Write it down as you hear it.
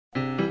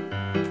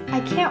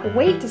I can't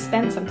wait to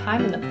spend some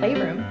time in the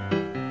playroom.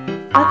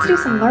 Let's do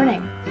some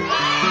learning.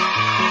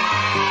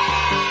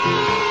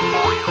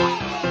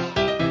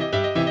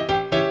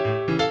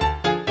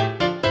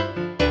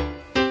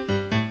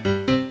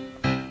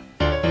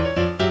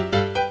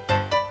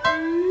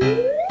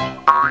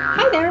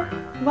 Hi there!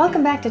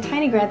 Welcome back to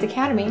TinyGrads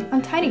Academy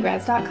on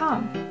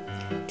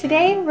TinyGrads.com.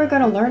 Today we're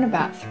going to learn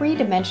about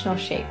three-dimensional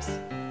shapes.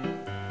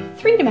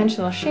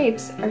 Three-dimensional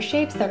shapes are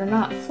shapes that are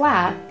not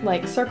flat,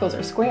 like circles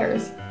or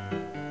squares.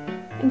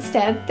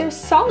 Instead, they're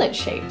solid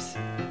shapes.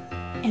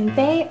 And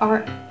they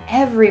are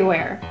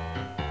everywhere.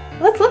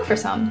 Let's look for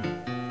some.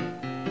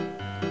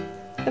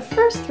 The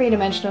first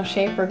three-dimensional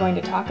shape we're going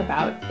to talk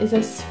about is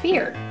a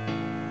sphere.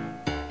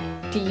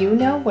 Do you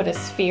know what a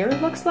sphere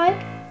looks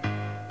like?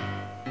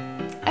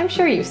 I'm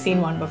sure you've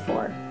seen one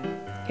before.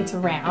 It's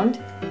round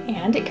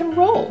and it can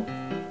roll.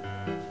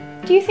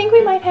 Do you think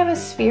we might have a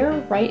sphere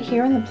right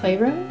here in the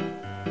playroom?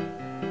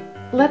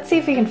 Let's see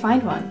if we can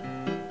find one.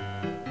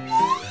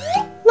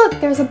 Look,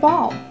 there's a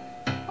ball.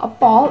 A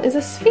ball is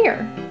a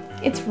sphere.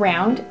 It's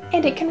round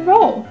and it can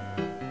roll.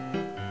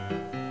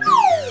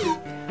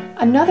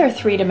 Another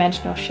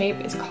three-dimensional shape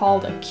is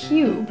called a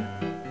cube.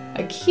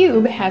 A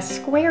cube has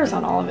squares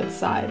on all of its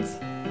sides.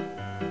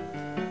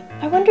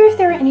 I wonder if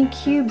there are any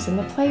cubes in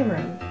the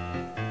playroom.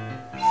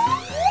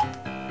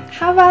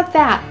 How about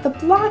that? The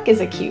block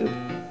is a cube.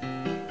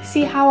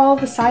 See how all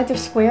the sides are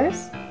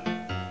squares?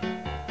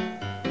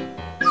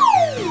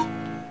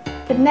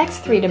 The next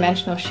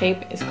three-dimensional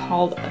shape is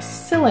called a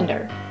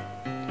cylinder.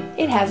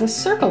 It has a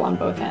circle on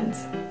both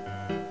ends.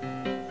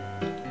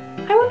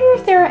 I wonder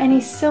if there are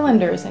any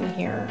cylinders in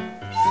here.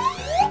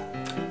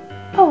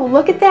 Oh,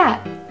 look at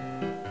that!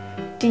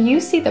 Do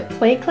you see the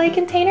play clay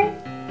container?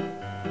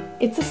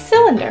 It's a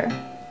cylinder.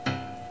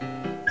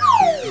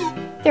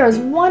 There is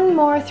one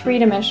more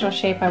three-dimensional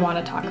shape I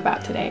want to talk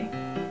about today.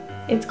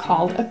 It's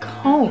called a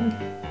cone.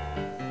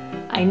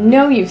 I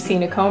know you've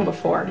seen a cone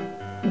before.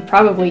 You've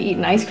probably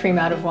eaten ice cream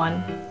out of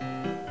one.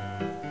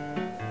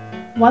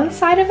 One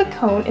side of a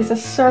cone is a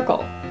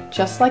circle,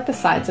 just like the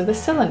sides of the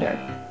cylinder.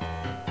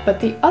 But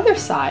the other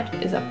side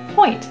is a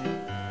point.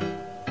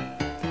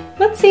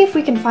 Let's see if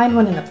we can find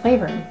one in the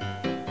playroom.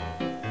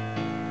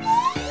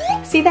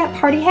 See that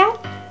party hat?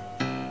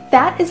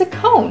 That is a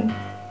cone.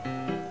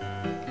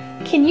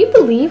 Can you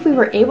believe we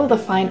were able to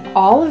find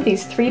all of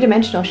these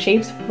three-dimensional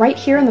shapes right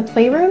here in the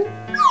playroom?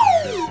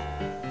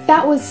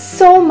 That was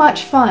so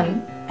much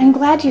fun! I'm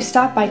glad you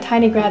stopped by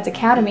TinyGrads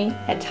Academy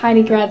at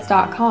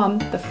tinygrads.com,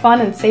 the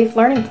fun and safe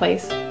learning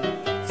place.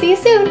 See you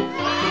soon!